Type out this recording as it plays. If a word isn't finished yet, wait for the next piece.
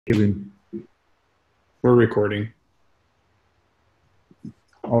Kevin. We're recording.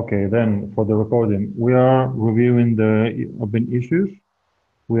 Okay, then for the recording, we are reviewing the open issues.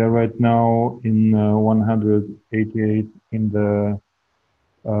 We are right now in 188 in the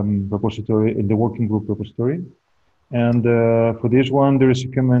repository, in the working group repository. And for this one, there is a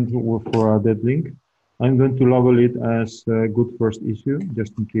comment for that link. I'm going to label it as a good first issue,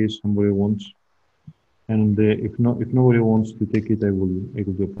 just in case somebody wants. And if nobody wants to take it, I will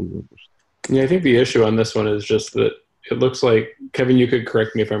do a pull request. Yeah, I think the issue on this one is just that it looks like, Kevin, you could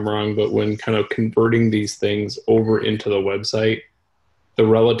correct me if I'm wrong, but when kind of converting these things over into the website, the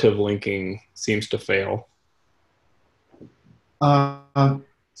relative linking seems to fail.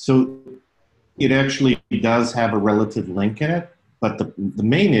 So it actually does have a relative link in it, but the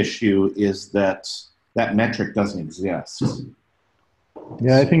main issue is that that metric doesn't exist.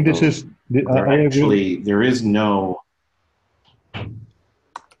 Yeah, I think this is... There is no...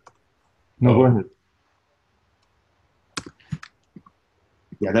 No, go ahead.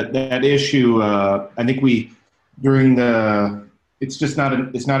 Yeah, that issue, I think it's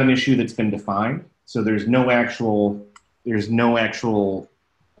not an issue that's been defined. So there's no actual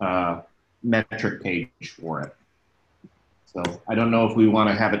metric page for it. So I don't know if we want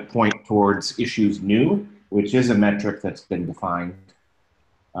to have it point towards issues new, which is a metric that's been defined,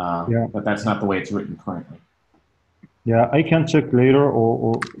 but that's not the way it's written currently. Yeah, I can check later,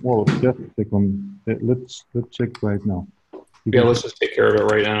 or well, just a second. Let's check right now. Yeah, let's just take care of it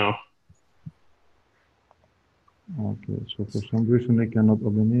right now. Okay, so for some reason I cannot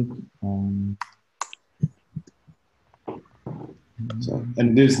open it.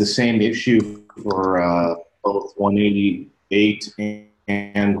 And it is the same issue for both 188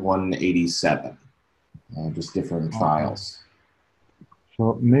 and 187, just different files.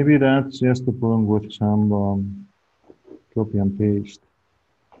 So maybe that's just a problem with some copy and paste.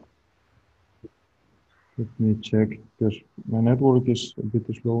 Let me check, because my network is a bit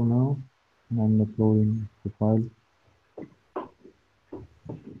slow now, and I'm uploading the file.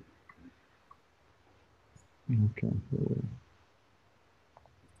 Okay.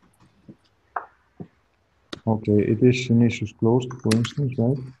 Okay, it is in issues closed, for instance,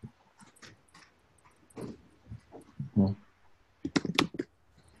 right? No.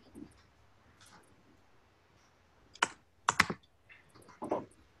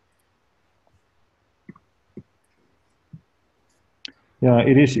 Yeah,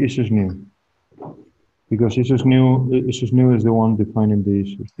 it is issues new, because issues new is the one defining the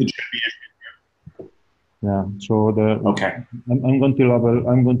issues. It should be issues new. Yeah. So okay. I'm going to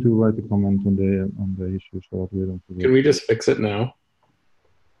write a comment on the issue so that we don't forget. Can we just fix it now?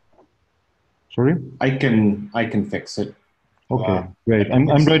 Sorry? I can fix it. Okay, great. I'm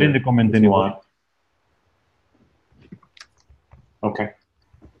writing the comment anyway. Okay.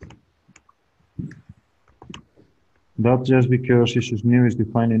 That's just because issues new is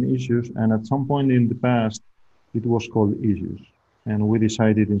defining issues, and at some point in the past, it was called issues. And we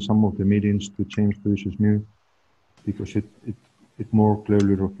decided in some of the meetings to change to issues new because it more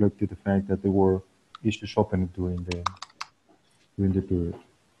clearly reflected the fact that there were issues open during the period.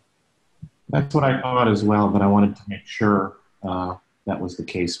 That's what I thought as well, but I wanted to make sure that was the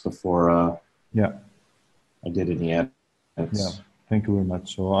case before yeah, I did any edits. Yeah, thank you very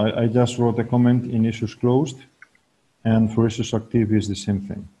much. So I just wrote a comment in issues closed, and for issues active is the same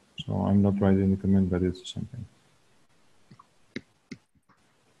thing. So I'm not writing the comment, but it's the same thing.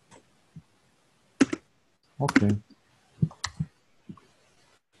 Okay.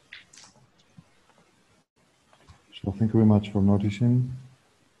 So thank you very much for noticing.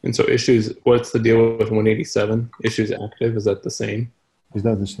 And so issues, what's the deal with 187? Issues active, is that the same? Is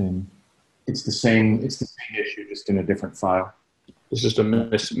that the same? It's the same issue, just in a different file. It's just a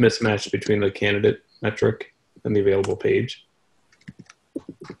mismatch between the candidate metric and the available page.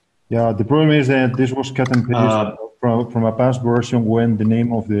 Yeah, the problem is that this was cut and paste from a past version when the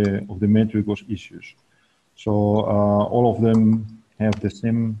name of the metric was issues. So all of them have the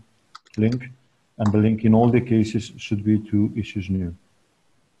same link, and the link in all the cases should be to issues new.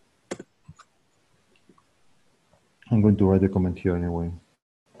 I'm going to write a comment here anyway.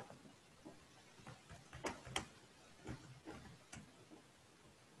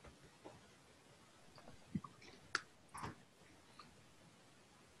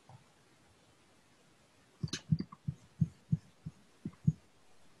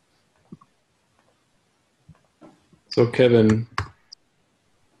 So Kevin,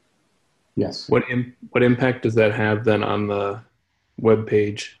 yes. What impact does that have then on the web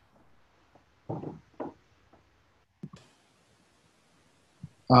page?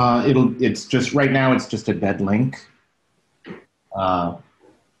 It's just right now. It's just a dead link.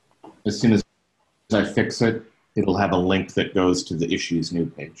 as soon as I fix it, it'll have a link that goes to the issues new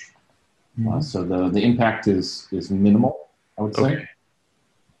page. So the impact is minimal, I would say. Okay.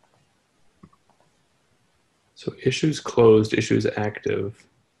 So issues closed, issues active.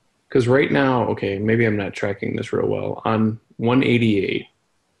 Because right now, okay, maybe I'm not tracking this real well. On 188.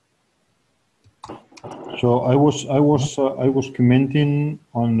 So I was commenting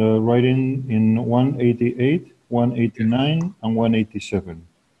on the writing in 188, 189, and 187.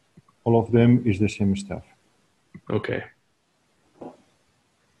 All of them is the same stuff. Okay.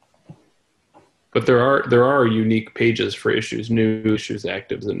 But there are unique pages for issues new, issues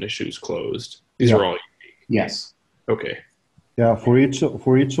actives, and issues closed. These are all unique. Yes. Okay. Yeah, for each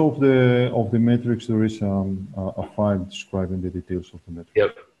of the metrics there is a file describing the details of the metric.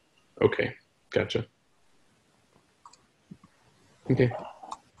 Yep. Okay. Gotcha. Okay.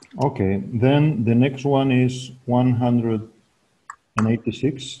 Okay. Then the next one is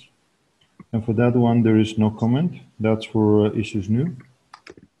 186, and for that one there is no comment. That's for issues new.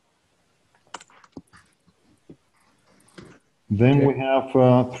 Then we have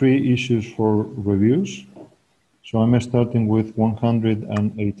 3 issues for reviews. So I'm starting with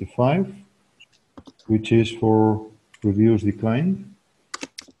 185, which is for reviews declined.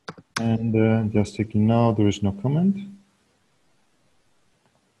 And just checking now, there is no comment.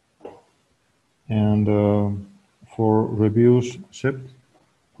 And for reviews accept,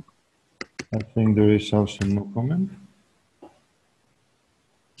 I think there is also no comment.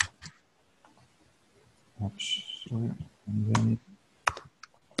 Oops, sorry. And then,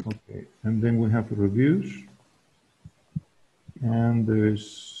 okay, and then we have reviews. And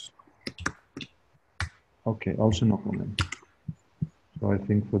there's, okay, also no comment. So I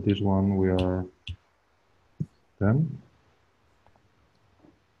think for this one we are done.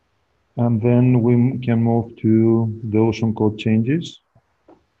 And then we can move to those on code changes,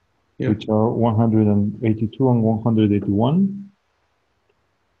 which are 182 and 181.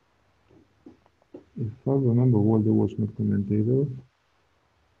 If I remember well, there was no comment either.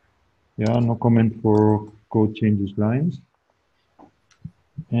 Yeah, no comment for code changes lines.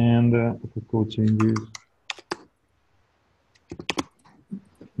 And for code changes,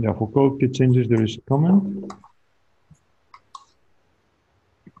 yeah, for code changes there is a comment.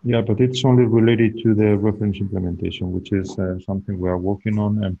 Yeah, but it's only related to the reference implementation, which is something we are working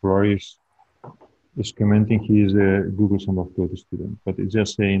on, and Ferrari is commenting he is a Google Summer of Code student, but it's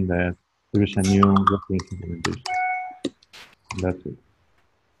just saying that there is a new reference implementation. That's it.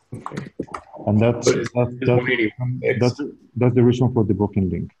 Okay. And that's the reason for the broken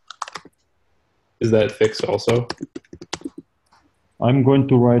link. Is that fixed also? I'm going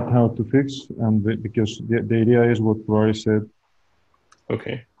to write how to fix, and because the idea is what Ferrari said.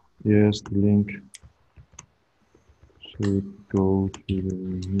 Okay. Yes, the link should go to the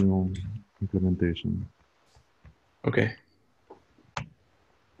new implementation. Okay.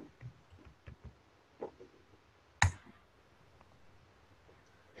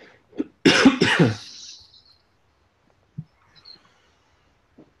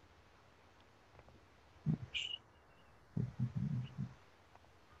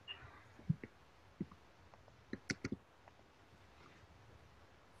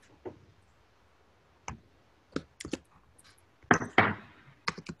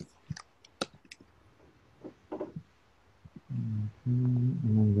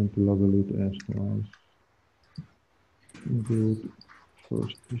 And I'm going to label it as good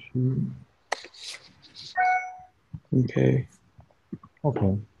first issue. Okay.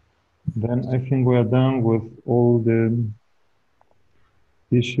 Okay. Then I think we are done with all the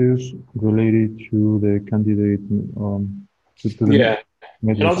issues related to the candidate. Yeah.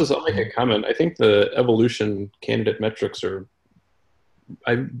 And I'll make a comment. I think the evolution candidate metrics are,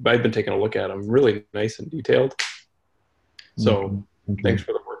 I've been taking a look at them, really nice and detailed. So thanks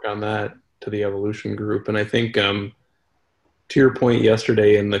for the work on that to the evolution group. And I think to your point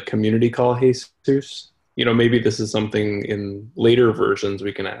yesterday in the community call, Jesus, you know, maybe this is something in later versions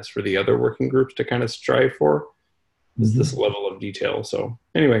we can ask for the other working groups to kind of strive for, is this level of detail. So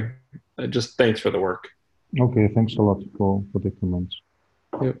anyway, just thanks for the work. Okay, thanks a lot for the comments.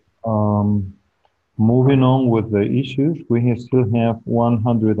 Yep. Moving on with the issues, we still have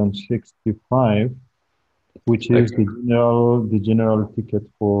 165, which is the general ticket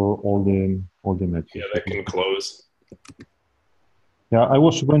for all the metrics. Yeah, that can close. Yeah, I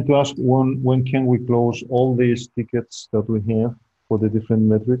was going to ask when can we close all these tickets that we have for the different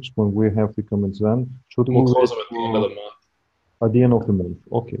metrics when we have the comments done? Should we'll close them at the end of the month. At the end of the month,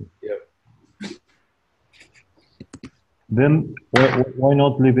 okay. Yep. Then why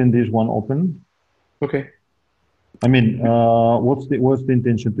not leaving this one open? Okay. I mean, what's the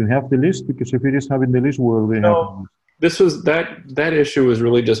intention to have the list? Because if it is having the list, we already have the No, list. this was that issue was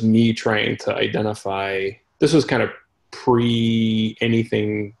really just me trying to identify. This was kind of pre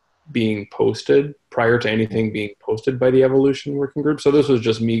anything being posted, prior to anything being posted by the evolution working group. So this was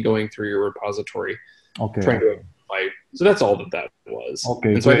just me going through your repository, Okay. trying to identify. So that's all that was.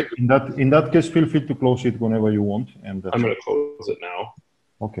 Okay. And so Great. In that case, feel free to close it whenever you want, and I'm going to close it now.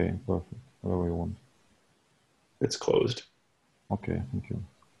 Okay. Perfect. Whatever you want. It's closed. Okay. Thank you.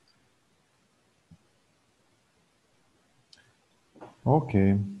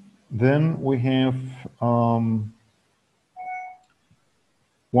 Okay. Then we have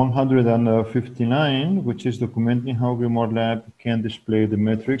 159, which is documenting how Grimoire Lab can display the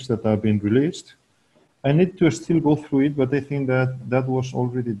metrics that have been released. I need to still go through it, but I think that was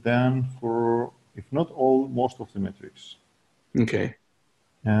already done for, if not all, most of the metrics. Okay.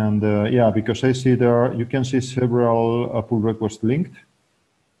 And yeah, because I see you can see several pull requests linked,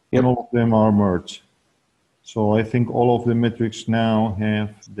 and all of them are merged. So I think all of the metrics now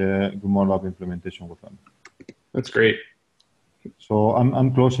have the Grimoire Lab implementation with them. That's great. So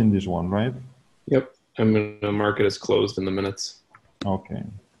I'm closing this one, right? Yep. I'm going to mark it as closed in the minutes. Okay.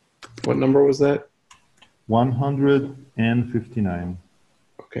 What number was that? 159.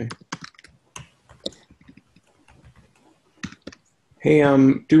 Okay. Hey,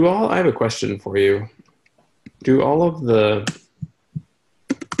 I have a question for you. Do all of the,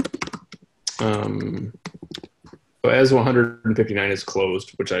 so as 159 is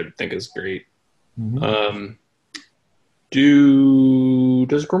closed, which I think is great, Mm-hmm.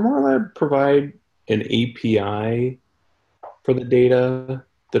 does Grimoire Lab provide an API for the data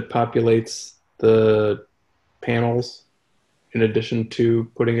that populates the panels in addition to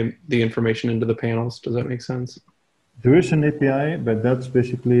putting in the information into the panels? Does that make sense? There is an API, but that's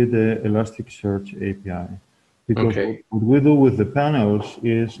basically the Elasticsearch API. Because what we do with the panels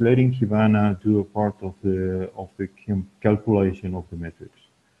is letting Kibana do a part of the calculation of the metrics.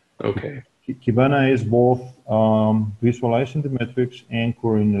 Okay. Kibana is both visualizing the metrics and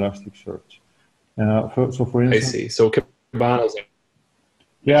querying Elasticsearch. So for instance, I see. So Kibana is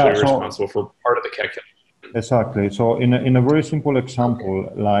responsible for part of the calculation. Exactly. So in a very simple example,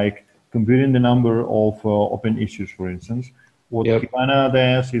 like computing the number of open issues, for instance, what Kibana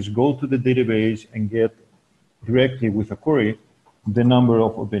does is go to the database and get directly with a query the number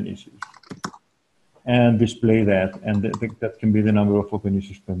of open issues and display that. And that can be the number of open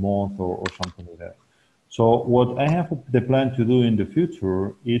issues per month or something like that. So what I have the plan to do in the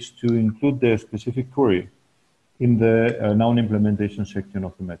future is to include the specific query in the noun implementation section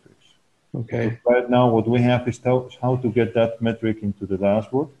of the metrics. Okay. Right now, what we have is how to get that metric into the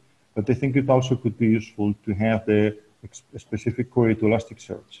dashboard, but I think it also could be useful to have the specific query to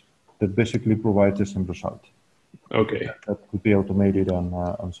Elasticsearch that basically provides the same result. Okay. That could be automated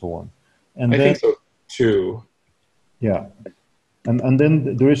and so on. And I think so too. Yeah. And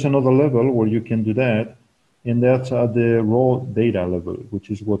then there is another level where you can do that, and that's at the raw data level, which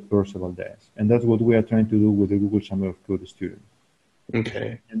is what Perceval does. And that's what we are trying to do with the Google Summer of Code student.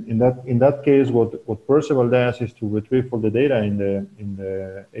 Okay. In that case, what Perceval does is to retrieve all the data in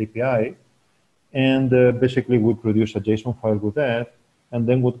the API, and basically we produce a JSON file with that. And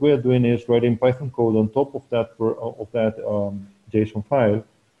then what we are doing is writing Python code on top of that JSON file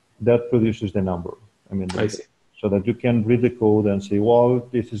that produces the number. I mean, I see. So that you can read the code and say, well,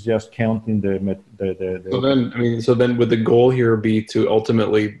 this is just counting the So then would the goal here be to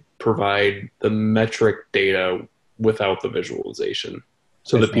ultimately provide the metric data without the visualization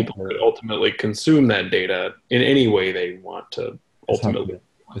so that people could ultimately consume that data in any way they want to ultimately.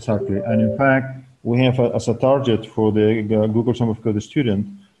 Exactly. And in fact, we have as a target for the Google Summer of Code student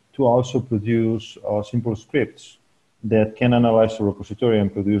to also produce simple scripts that can analyze the repository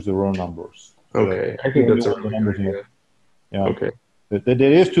and produce the raw numbers. Okay, I think that's a really good idea. Yeah. Okay. The idea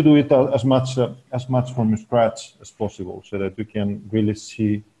is to do it as much from scratch as possible, so that you can really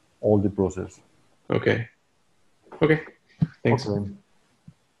see all the process. Okay. Okay. Thanks. Okay.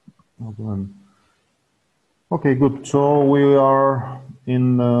 Okay, good. So we are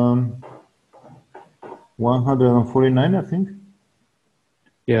in 149, I think.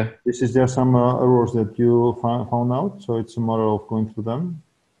 Yeah. This is just some errors that you found out, so it's a matter of going through them.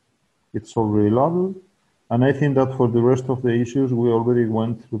 It's already logged. And I think that for the rest of the issues, we already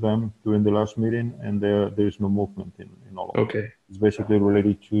went through them during the last meeting, and there is no movement in all of them. Okay. It's basically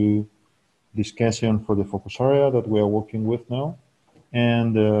related to discussion for the focus area that we are working with now,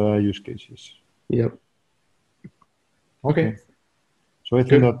 and use cases. Yep. Okay. So I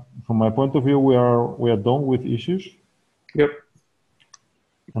think that from my point of view, we are done with issues. Yep.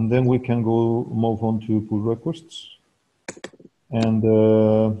 And then we can move on to pull requests. And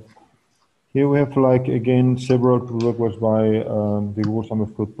here we have, like, again, several pull requests by the Google Summer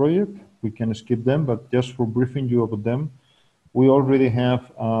of Code project. We can skip them, but just for briefing you about them, we already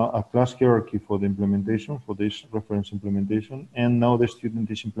have a class hierarchy for the implementation, for this reference implementation, and now the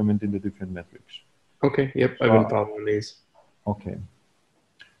student is implementing the different metrics. Okay, yep, I've been following these. Okay.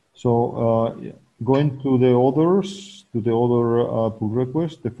 So going to the others, to the other pull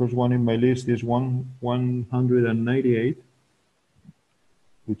requests, the first one in my list is 198,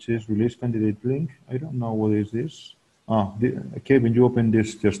 which is release candidate link. I don't know what is this. Kevin, you opened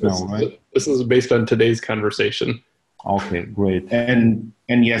this just now, right? This is based on today's conversation. Okay, great. And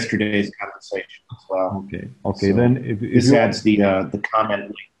yesterday's conversation as well. Okay, okay. So then if this adds the comment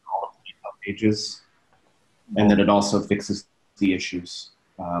link to all of the email pages, and then it also fixes the issues.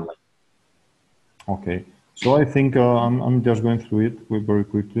 Okay, so I think I'm just going through it very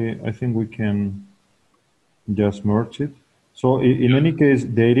quickly. I think we can just merge it. So in any case,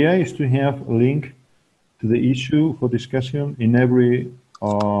 the idea is to have a link to the issue for discussion in every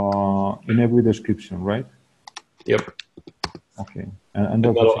description, right? Yep. Okay, and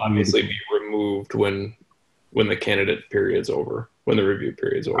that'll obviously be removed when the candidate period's over, when the review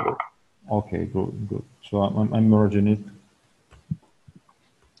period's over. Okay, good. So I'm merging it.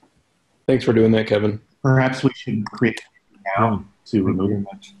 Thanks for doing that, Kevin. Perhaps we should create now to remove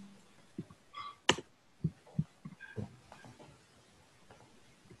it.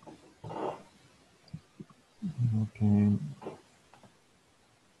 Okay.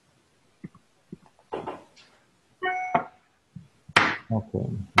 Okay,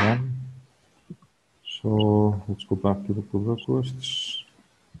 then. So let's go back to the pull requests.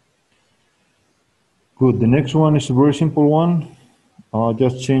 Good. The next one is a very simple one.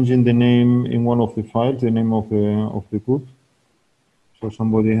 Just changing the name in one of the files, the name of the group. So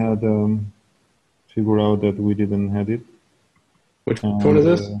somebody had figured out that we didn't have it. Which one is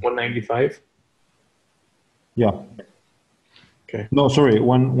this? 195? Yeah. Okay. No, sorry,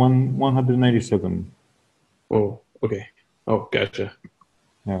 197. Oh, okay. Oh, gotcha.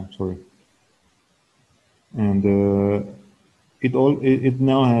 Yeah, sorry. And it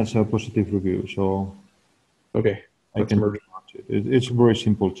now has a positive review, so okay. I can merge it. It's a very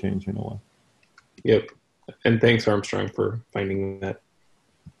simple change in a way. Yep. And thanks, Armstrong, for finding that.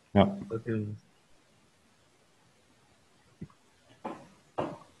 Yeah.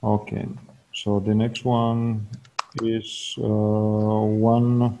 Okay. So the next one is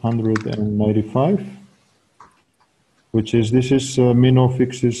 195, which is this is minor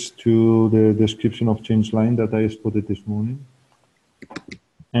fixes to the description of change line that I spotted this morning.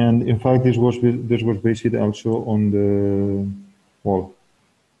 And in fact, this was based also on the, well,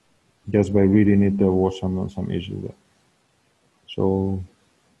 just by reading it, there was some issue there. So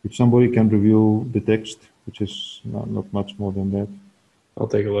if somebody can review the text, which is not much more than that. I'll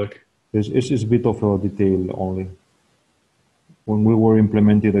take a look. It's a bit of a detail only. When we were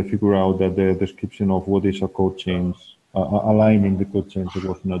implemented, I figured out that the description of what is a code change, aligning the code change, it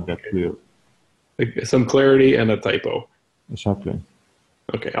was not that clear. Like some clarity and a typo. Exactly.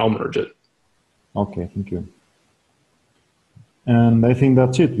 Okay, I'll merge it. Okay, thank you. And I think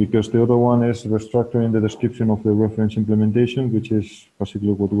that's it, because the other one is restructuring the description of the reference implementation, which is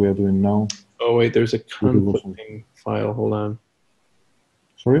basically what we are doing now. Oh, wait, there's a conflicting file. Hold on.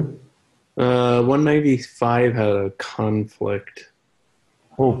 Sorry? 195 had a conflict.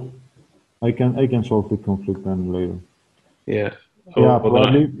 Oh, I can solve the conflict then later. Yeah. Oh, yeah,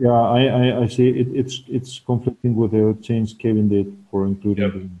 probably. Yeah, I see. It's conflicting with the change Kevin did for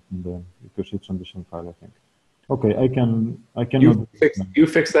including because it's on the same file, I think. Okay, I can. You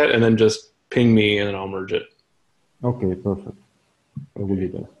fix that and then just ping me and then I'll merge it. Okay, perfect. I will do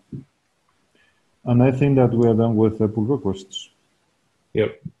that. And I think that we are done with the pull requests.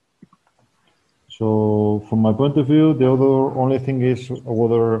 Yep. So from my point of view, the only thing is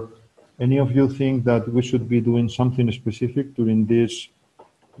whether any of you think that we should be doing something specific during this,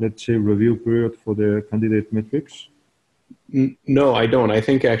 let's say, review period for the candidate metrics. No, I don't. I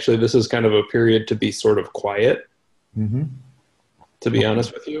think actually this is kind of a period to be sort of quiet, to be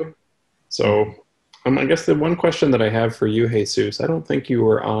honest with you. So I guess the one question that I have for you, Jesus, I don't think you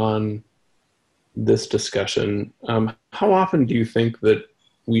were on this discussion. How often do you think that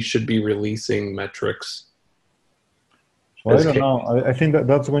we should be releasing metrics? So I don't know. I think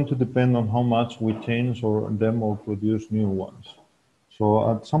that's going to depend on how much we change or produce new ones.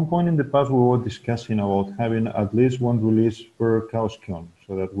 So at some point in the past, we were discussing about having at least one release per CHAOSScon,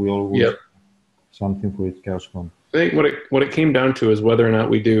 so that we always have something for each CHAOSScon. I think what it came down to is whether or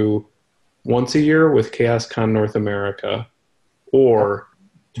not we do once a year with CHAOSScon North America, or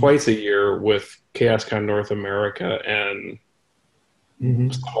twice a year with CHAOSScon North America and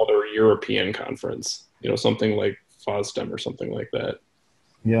some other European conference, something like FOSDEM or something like that.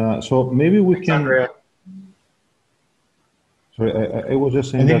 Yeah, so maybe we Thanks, can. Andrea. Sorry, I was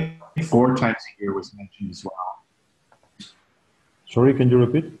just saying that. 4 times a year was mentioned as well. Sorry, can you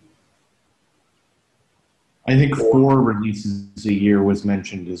repeat? I think 4 releases a year was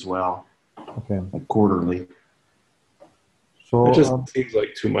mentioned as well. Okay. Like quarterly. So it just seems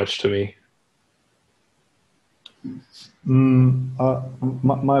like too much to me.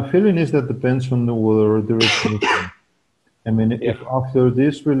 My feeling is that depends on whether there is anything. I mean, if after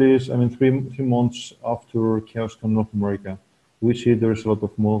this release, I mean, three months after CHAOSScon North America, we see there's a lot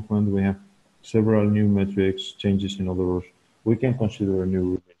of movement. We have several new metrics, changes in others. We can consider a new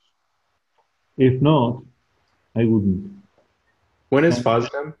release. If not, I wouldn't. When is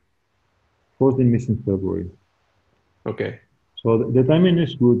FOSDEM? FOSDEM is in February. Okay. So the timing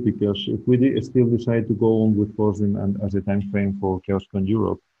is good because if we still decide to go on with FOSDEM and as a time frame for CHAOSScon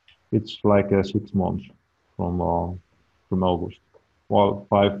Europe, it's like 6 months from August. Well,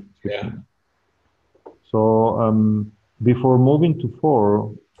 5, 6 months. So before moving to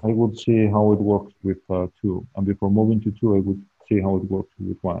 4, I would see how it works with 2, and before moving to 2, I would see how it works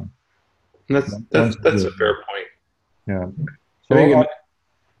with 1. That's a fair point. Yeah. So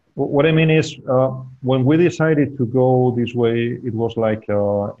what I mean is, when we decided to go this way, it was like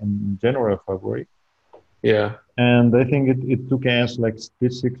in January or February. Yeah. And I think it took us like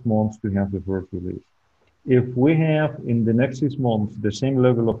this 6 months to have the first release. If we have in the next 6 months the same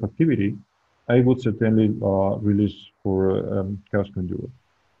level of activity, I would certainly release for CHAOSScon Europe.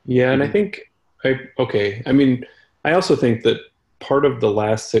 Yeah, and I think, I mean, I also think that part of the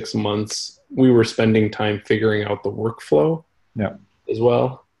last 6 months, we were spending time figuring out the workflow as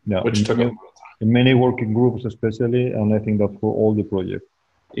well, which took a lot of time. In many working groups especially, and I think that for all the projects.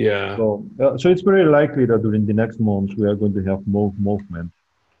 Yeah. So it's very likely that during the next months, we are going to have more movement.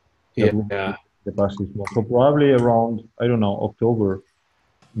 Yeah. The past 6 months. So probably around, I don't know, October,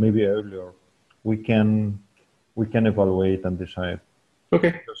 maybe earlier, we can evaluate and decide.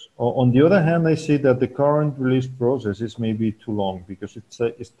 Okay. Because on the other hand, I see that the current release process is maybe too long because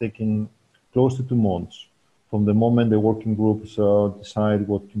it's taking close to 2 months from the moment the working groups decide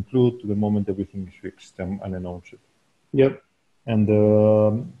what to include to the moment everything is fixed and announced. Yep. And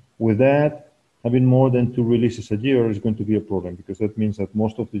with that, having more than 2 releases a year is going to be a problem because that means that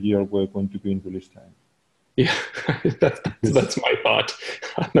most of the year we're going to be in release time. Yeah, that's my thought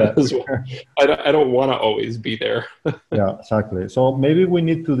on that as well. I don't want to always be there. Yeah, exactly. So maybe we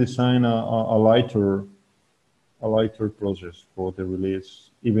need to design a lighter process for the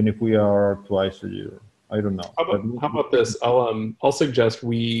release, even if we are twice a year. I don't know. How about this? I'll suggest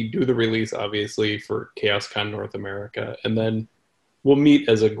we do the release obviously for CHAOSScon North America, and then we'll meet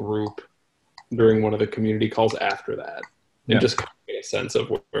as a group during one of the community calls after that, and just get a sense of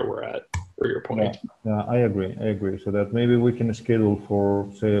where we're at. For your point. Yeah, I agree. So that maybe we can schedule for,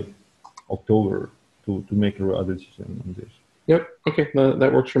 say, October to make a decision on this. Yep. Okay.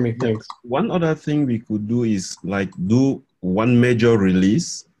 That works for me. Thanks. One other thing we could do is like do one major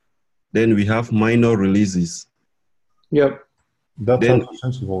release, then we have minor releases. Yep. That's also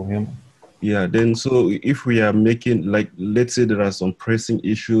sensible, yeah. Yeah, then so if we are making, like, let's say there are some pressing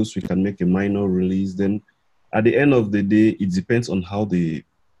issues, we can make a minor release. Then at the end of the day, it depends on how they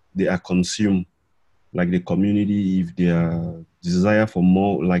are consumed, like the community. If their desire for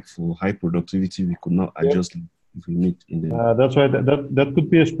more, like for high productivity, we could not adjust if we meet in the. That's right. That could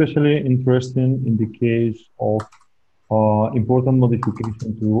be especially interesting in the case of important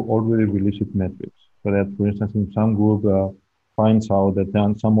modification to already released metrics. So that, for instance, in some group finds out that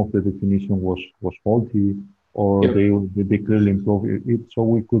then some of the definition was faulty, or they clearly improve it. So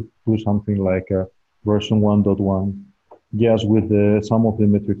we could do something like version 1.1. Yes, with some of the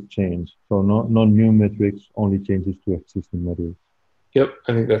metrics change. So no new metrics, only changes to existing metrics. Yep,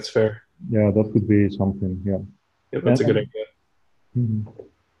 I think that's fair. Yeah, that could be something, yeah. Yep, that's a good idea.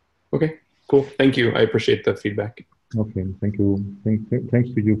 Okay, cool. Thank you. I appreciate the feedback. Okay, thank you.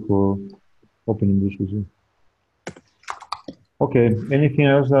 Thanks to you for opening this with you. Okay, anything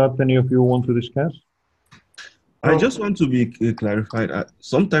else that any of you want to discuss? I just want to be clarified.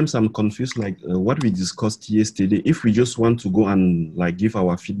 Sometimes I'm confused, like what we discussed yesterday. If we just want to go and like give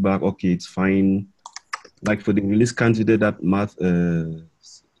our feedback, okay, it's fine. Like for the release candidate that Matt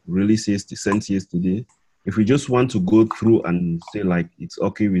releases sent yesterday, if we just want to go through and say like it's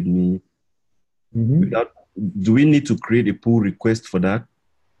okay with me, do we need to create a pull request for that?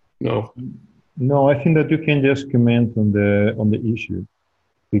 No. No, I think that you can just comment on the issue.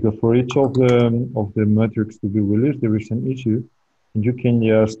 Because for each of the metrics to be released, there is an issue, And you can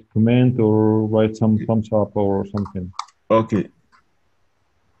just comment or write some thumbs up or something. Okay.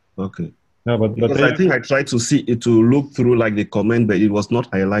 Okay. Yeah, but because I think I tried to see it to look through like the comment, but it was not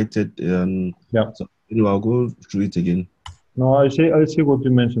highlighted. Yeah. So anyway, I'll go through it again. No, I see what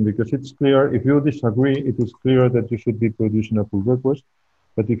you mentioned because it's clear. If you disagree, it is clear that you should be producing a pull request.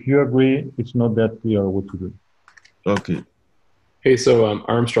 But if you agree, it's not that clear what to do. Okay. Hey, so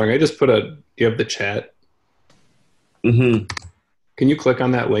Armstrong, I just put do you have the chat? Mm-hmm. Can you click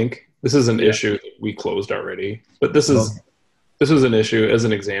on that link? This is an issue that we closed already, but this was an issue as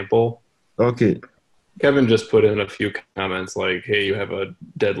an example. Okay. Kevin just put in a few comments like, hey, you have a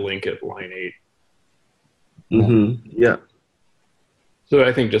dead link at line 8. Mm-hmm. Yeah. So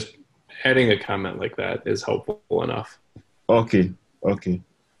I think just adding a comment like that is helpful enough. Okay. Okay.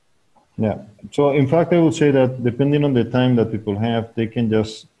 Yeah. So in fact, I would say that depending on the time that people have, they can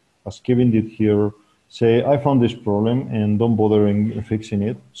just, as Kevin did here, say, I found this problem and don't bother in fixing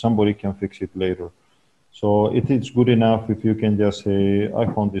it. Somebody can fix it later. So it is good enough if you can just say, I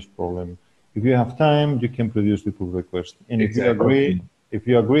found this problem. If you have time, you can produce the pull request. And if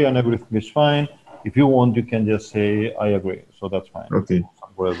you agree and everything is fine, if you want, you can just say, I agree. So that's fine. Okay.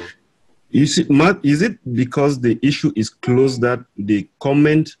 Whatever. You see, Matt, is it because the issue is closed that the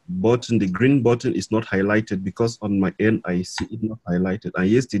comment button, the green button, is not highlighted? Because on my end, I see it not highlighted. And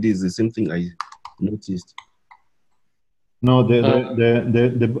yesterday is the same thing I noticed. No,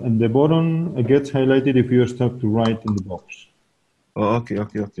 the button gets highlighted if you start to write in the box. Oh, okay.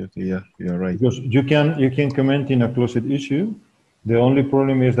 Yeah, you're right. Because you can comment in a closed issue. The only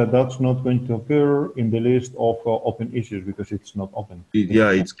problem is that that's not going to appear in the list of open issues because it's not open.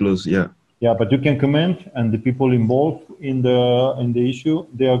 It's closed. Yeah. Yeah, but you can comment, and the people involved in the issue,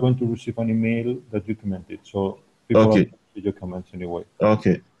 they are going to receive an email that you commented. So people are going to see your comments anyway.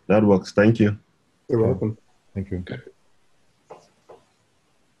 Okay, that works. Thank you. You're welcome. Thank you.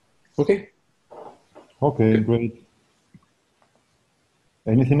 Okay. Okay, great.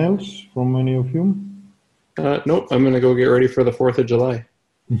 Anything else from any of you? Nope, I'm going to go get ready for the 4th of July.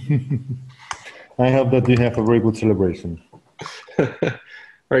 I hope that you have a very good celebration.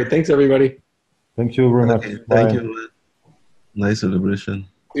 All right, thanks, everybody. Thank you very much. Thank you. Nice celebration.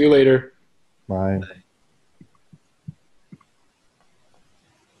 See you later. Bye.